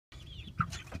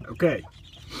Okay,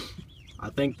 I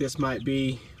think this might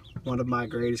be one of my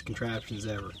greatest contraptions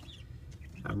ever.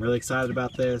 I'm really excited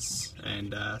about this,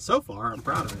 and so far I'm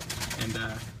proud of it, and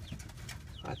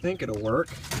I think it'll work.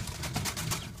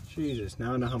 Jesus,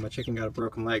 now I know how my chicken got a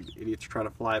broken leg. The idiots are trying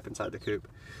to fly up inside the coop.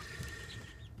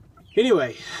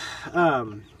 Anyway,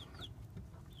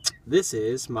 this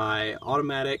is my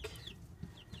automatic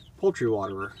poultry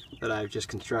waterer that I've just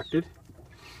constructed.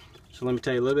 So let me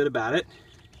tell you a little bit about it.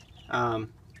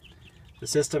 The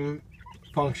system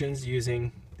functions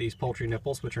using these poultry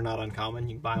nipples, which are not uncommon.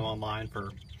 You can buy them online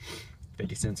for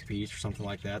 50 cents a piece or something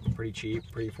like that. They're pretty cheap,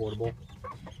 pretty affordable.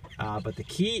 But the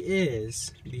key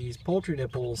is these poultry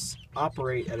nipples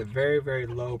operate at a very, very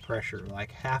low pressure,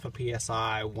 like half a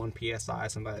PSI, 1 PSI,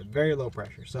 something like that, very low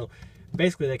pressure. So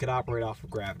basically they could operate off of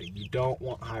gravity. You don't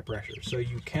want high pressure. So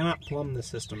you cannot plumb the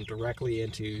system directly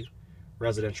into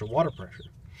residential water pressure.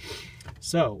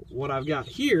 So what I've got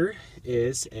here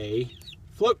is a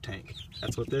float tank.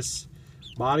 That's what this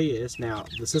body is. Now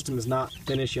the system is not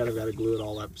finished yet. I've got to glue it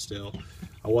all up still.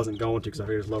 I wasn't going to because I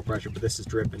figured it's low pressure, but this is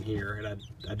dripping here, and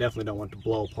I definitely don't want it to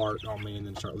blow apart on me and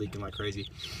then start leaking like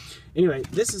crazy. Anyway,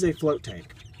 this is a float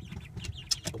tank.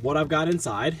 What I've got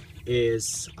inside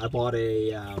is I bought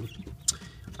a,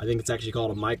 I think it's actually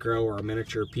called a micro or a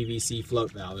miniature PVC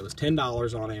float valve. It was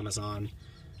 $10 on Amazon,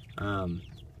 and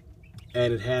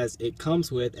it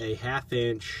comes with a 1/2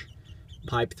 inch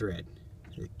pipe thread.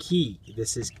 The key,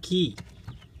 this is key.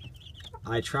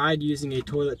 I tried using a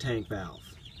toilet tank valve.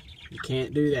 You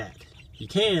can't do that. You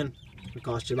can. It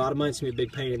costs you a lot of money. It's going to be a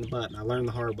big pain in the butt, and I learned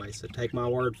the hard way, so take my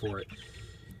word for it.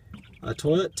 A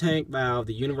toilet tank valve,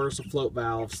 the universal float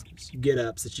valves,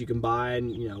 get-ups that you can buy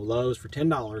in Lowe's for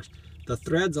 $10, the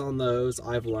threads on those,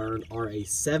 I've learned, are a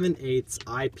 7/8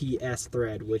 IPS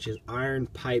thread, which is iron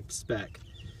pipe spec.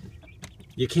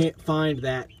 You can't find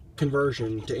that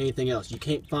conversion to anything else. You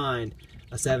can't find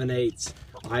a 7/8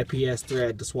 IPS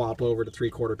thread to swap over to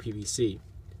 3/4 PVC.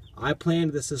 I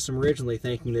planned the system originally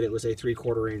thinking that it was a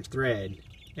 3/4 inch thread,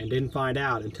 and didn't find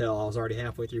out until I was already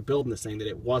halfway through building this thing that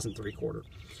it wasn't 3/4.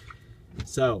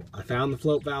 So I found the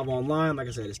float valve online. Like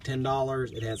I said, it's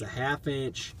 $10. It has a 1/2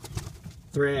 inch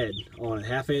thread on it,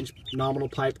 1/2 inch nominal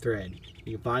pipe thread.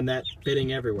 You can find that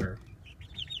fitting everywhere.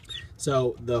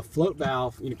 So the float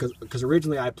valve, because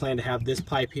originally I planned to have this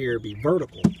pipe here be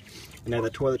vertical and have the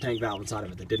toilet tank valve inside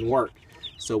of it. That didn't work.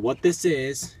 So what this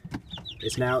is,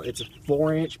 it's a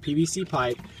 4-inch PVC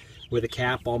pipe with a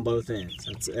cap on both ends.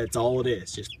 That's all it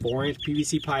is. Just 4-inch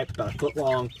PVC pipe, about 1 foot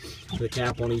long, with a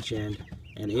cap on each end.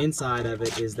 And inside of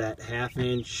it is that 1/2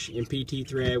 inch MPT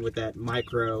thread with that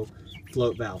micro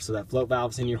float valve. So that float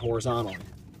valve's in your horizontal.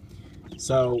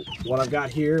 So what I've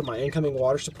got here, my incoming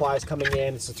water supply is coming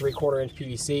in. It's a 3/4 inch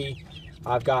PVC.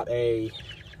 I've got a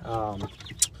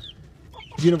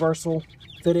universal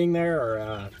fitting there,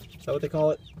 or is that what they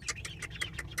call it?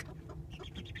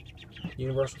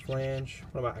 Universal flange.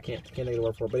 What am I can't think of the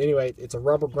word for it. But anyway, it's a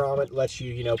rubber grommet. Lets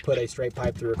you put a straight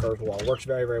pipe through a curved wall. Works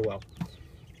very, very well.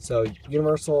 So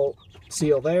universal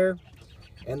seal there,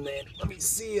 and then let me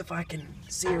see if I can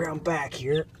see around back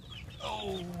here.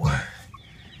 Oh,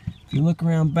 if you look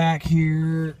around back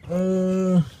here,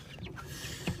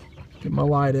 get my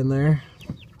light in there.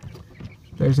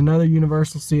 There's another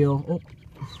universal seal,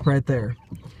 right there,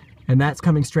 and that's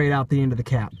coming straight out the end of the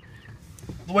cap.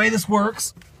 The way this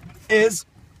works is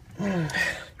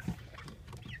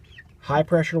high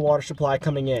pressure water supply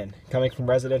coming from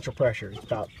residential pressure. It's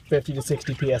about 50 to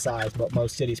 60 PSI is what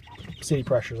most city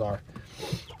pressures are.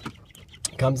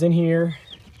 It comes in here,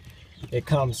 it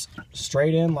comes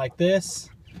straight in like this,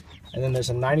 and then there's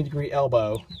a 90-degree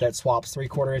elbow that swaps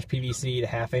 3/4 inch PVC to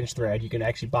 1/2 inch thread. You can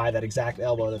actually buy that exact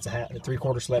elbow that's a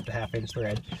 3/4 slip to 1/2 inch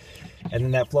thread. And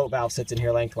then that float valve sits in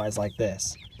here lengthwise like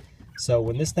this. So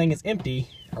when this thing is empty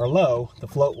or low, the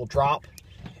float will drop.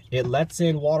 It lets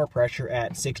in water pressure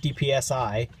at 60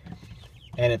 PSI,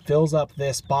 and it fills up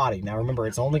this body. Now remember,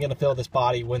 it's only going to fill this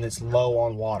body when it's low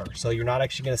on water. So you're not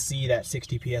actually going to see that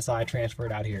 60 PSI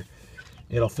transferred out here.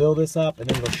 It'll fill this up, and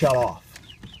then it'll shut off.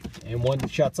 And when it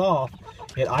shuts off,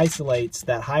 it isolates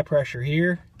that high pressure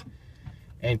here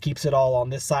and keeps it all on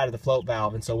this side of the float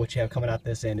valve. And so what you have coming out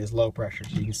this end is low pressure.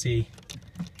 So you can see,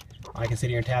 I can sit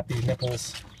here and tap these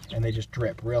nipples, and they just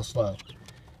drip real slow.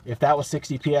 If that was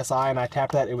 60 PSI and I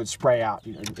tapped that, it would spray out.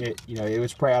 It would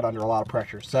spray out under a lot of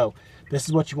pressure. So this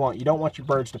is what you want. You don't want your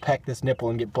birds to peck this nipple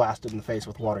and get blasted in the face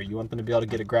with water. You want them to be able to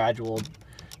get a gradual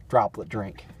droplet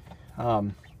drink.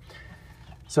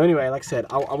 So anyway, like I said,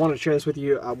 I wanted to share this with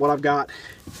you. What I've got,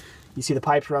 you see the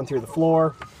pipes run through the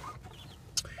floor.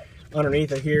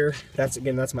 Underneath it here, that's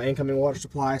my incoming water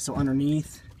supply. So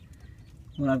underneath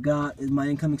what I've got is my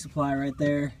incoming supply right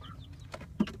there.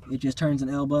 It just turns an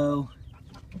elbow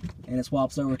and it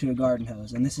swaps over to a garden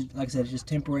hose. And this is, like I said, it's just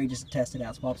temporary, just to test it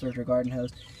out. Swaps over to a garden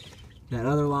hose. That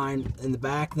other line in the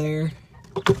back there,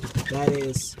 that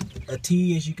is a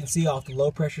T, as you can see, off the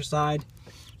low pressure side.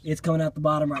 It's coming out the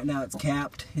bottom right now. It's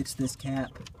capped. It's this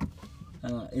cap.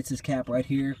 It's this cap right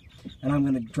here. And I'm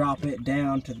going to drop it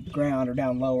down to the ground or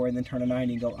down lower and then turn a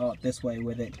 90 and go out this way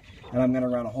with it. And I'm going to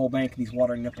run a whole bank of these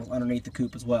watering nipples underneath the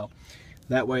coop as well.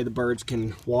 That way the birds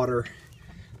can water.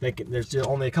 There's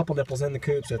only a couple nipples in the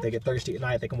coop, so if they get thirsty at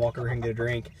night, they can walk over here and get a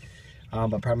drink.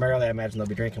 But primarily, I imagine they'll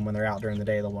be drinking when they're out during the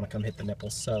day. They'll want to come hit the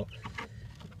nipples. So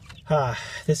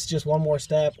this is just one more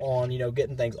step on,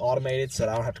 getting things automated so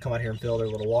that I don't have to come out here and fill their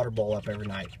little water bowl up every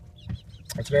night.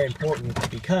 It's very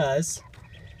important because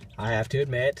I have to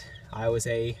admit I was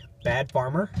a bad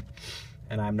farmer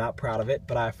and I'm not proud of it,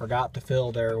 but I forgot to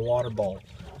fill their water bowl.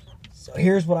 So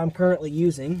here's what I'm currently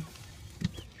using.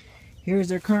 Here's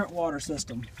their current water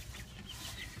system.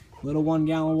 Little 1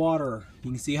 gallon water.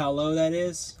 You can see how low that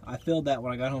is. I filled that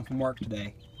when I got home from work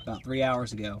today, about 3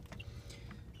 hours ago.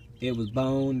 It was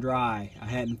bone dry. I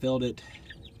hadn't filled it.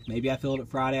 Maybe I filled it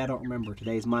Friday, I don't remember.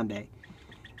 Today's Monday.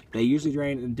 They usually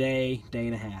drain it in a day, day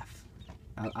and a half.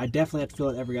 I definitely have to fill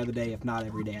it every other day, if not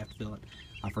every day I have to fill it.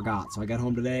 I forgot. So I got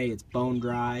home today, it's bone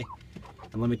dry.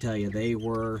 And let me tell you, they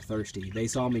were thirsty. They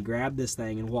saw me grab this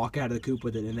thing and walk out of the coop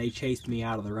with it, and they chased me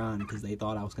out of the run because they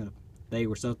thought I was gonna, they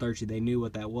were so thirsty, they knew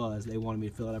what that was. They wanted me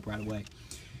to fill it up right away.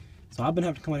 So I've been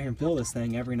having to come out here and fill this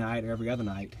thing every night or every other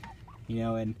night.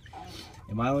 And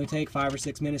it might only take 5 or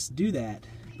 6 minutes to do that,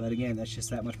 but again, that's just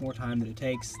that much more time that it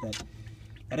takes that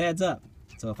adds up.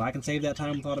 So if I can save that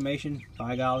time with automation,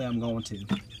 by golly, I'm going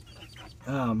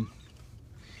to.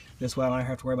 This way I don't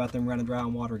have to worry about them running dry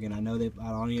on water again. I know I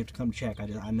don't even have to come check.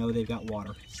 I know they've got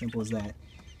water. Simple as that.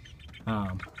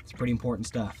 It's pretty important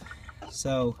stuff.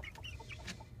 So,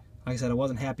 like I said, I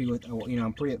wasn't happy with,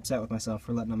 I'm pretty upset with myself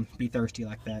for letting them be thirsty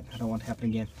like that. I don't want it to happen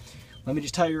again. Let me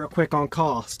just tell you real quick on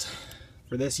cost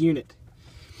for this unit.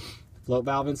 Float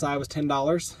valve inside was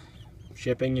 $10.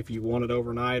 Shipping, if you want it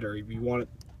overnight or if you want it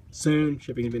soon,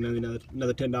 shipping would be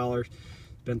another $10.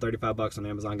 Spend 35 bucks on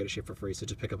Amazon, get it shipped for free, so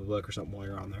just pick up a book or something while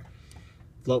you're on there.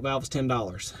 Float valve is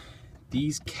 $10.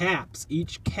 These caps,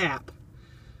 each cap,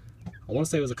 I want to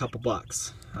say it was a couple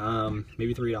bucks,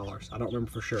 maybe $3. I don't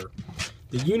remember for sure.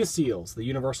 The uniseals, the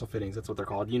universal fittings, that's what they're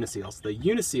called, uniseals. The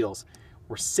uniseals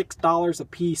were $6 a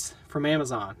piece from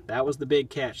Amazon. That was the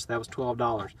big catch. That was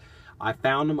 $12. I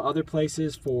found them other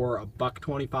places for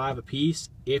 $1.25 a piece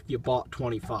if you bought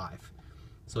 25.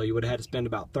 So you would have had to spend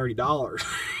about $30.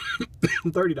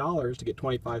 $30 to get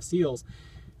 25 seals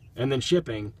and then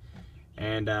shipping.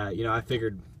 And I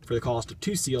figured for the cost of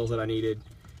 2 seals that I needed,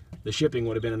 the shipping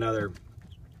would have been another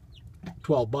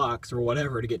 12 bucks or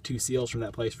whatever to get 2 seals from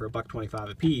that place for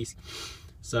 $1.25 a piece.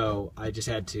 So I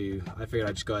figured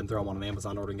I'd just go ahead and throw them on an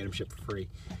Amazon order and get them shipped for free.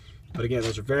 But again,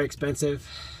 those are very expensive.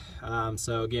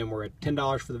 So again, we're at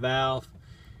 $10 for the valve,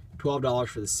 $12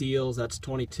 for the seals, that's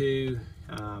 $22.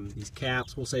 These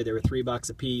caps, we'll say they were $3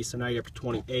 a piece, so now you're up to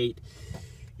 $28.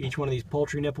 Each one of these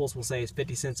poultry nipples, we'll say is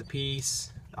 50 cents a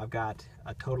piece. I've got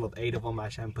a total of 8 of them. I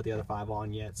actually haven't put the other 5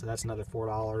 on yet, so that's another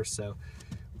 $4. So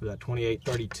we've got $28,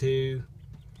 $32.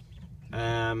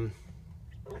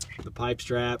 The pipe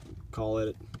strap, call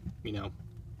it,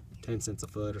 10 cents a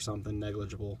foot or something,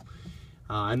 negligible.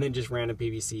 And then just random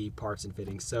PVC parts and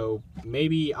fittings. So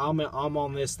maybe I'm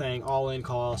on this thing all-in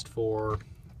cost for,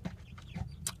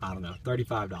 I don't know,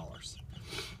 $35.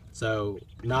 So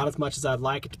not as much as I'd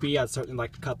like it to be. I'd certainly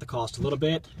like to cut the cost a little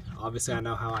bit. Obviously, I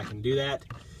know how I can do that.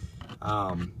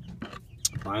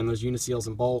 Buying those uniseals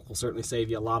in bulk will certainly save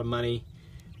you a lot of money.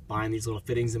 Buying these little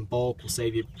fittings in bulk will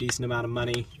save you a decent amount of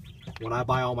money. When I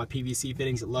buy all my PVC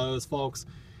fittings at Lowe's, folks,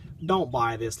 don't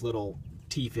buy this little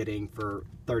T-fitting for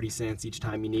 30 cents each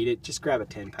time you need it. Just grab a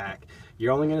 10-pack.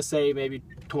 You're only going to save maybe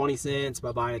 20 cents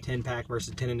by buying a 10-pack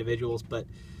versus 10 individuals, but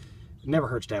it never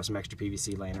hurts to have some extra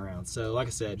PVC laying around. So like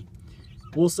I said,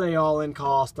 we'll say all-in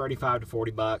cost 35 to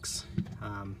 40 bucks.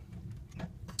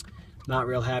 Not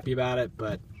real happy about it,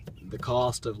 but the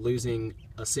cost of losing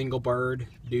a single bird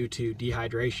due to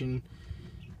dehydration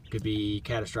could be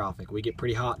catastrophic. We get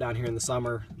pretty hot down here in the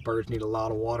summer. Birds need a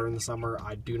lot of water in the summer.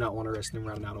 I do not want to risk them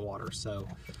running out of water. So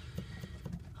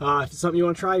if it's something you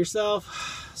want to try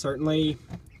yourself, certainly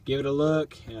give it a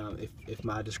look. If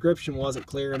my description wasn't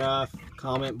clear enough,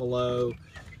 comment below.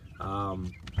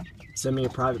 Send me a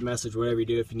private message, whatever you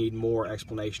do, if you need more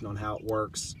explanation on how it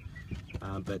works.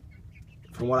 But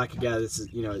from what I could gather, this is,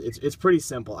 it's pretty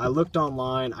simple. I looked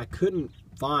online. I couldn't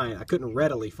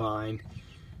readily find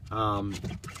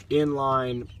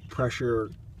inline pressure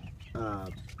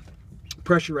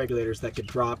pressure regulators that could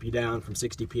drop you down from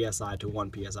 60 psi to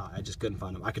 1 psi. I just couldn't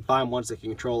find them. I could find ones that can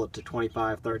control it to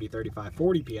 25, 30, 35,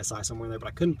 40 psi somewhere in there, but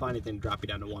I couldn't find anything to drop you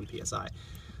down to 1 psi.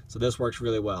 So this works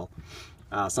really well.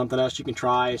 Something else you can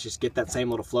try is just get that same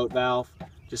little float valve,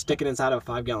 just stick it inside of a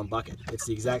 5-gallon bucket. It's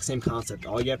the exact same concept.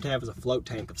 All you have to have is a float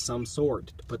tank of some sort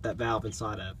to put that valve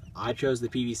inside of. I chose the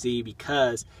PVC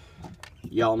because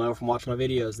y'all know from watching my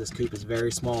videos, this coop is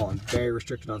very small and very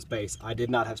restricted on space. I did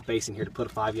not have space in here to put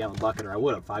a 5-gallon bucket, or I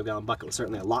would have. 5-gallon bucket was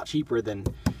certainly a lot cheaper than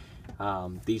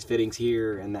these fittings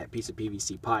here and that piece of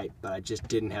PVC pipe, but I just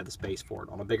didn't have the space for it.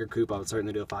 On a bigger coop, I would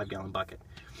certainly do a 5-gallon bucket.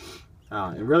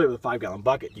 And really with a 5-gallon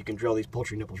bucket, you can drill these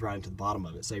poultry nipples right into the bottom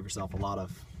of it. Save yourself a lot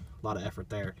of effort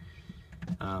there.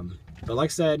 But like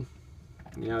I said,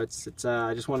 you know,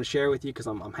 I just want to share with you because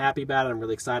I'm happy about it. I'm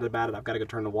really excited about it. I've got to go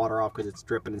turn the water off because it's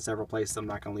dripping in several places. I'm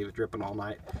not going to leave it dripping all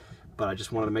night. But I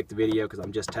just wanted to make the video because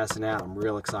I'm just testing out. I'm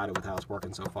real excited with how it's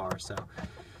working so far. So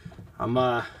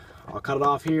I'll cut it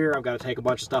off here. I've got to take a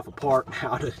bunch of stuff apart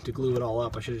now to glue it all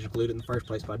up. I should have just glued it in the first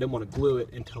place, but I didn't want to glue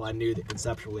it until I knew that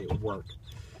conceptually it would work.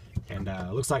 And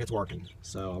it looks like it's working.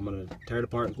 So I'm going to tear it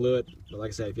apart and glue it. But like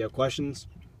I said, if you have questions,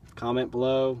 comment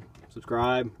below,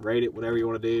 subscribe, rate it, whatever you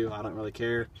want to do. I don't really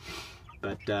care.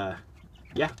 But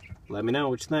yeah, let me know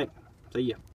what you think. See ya.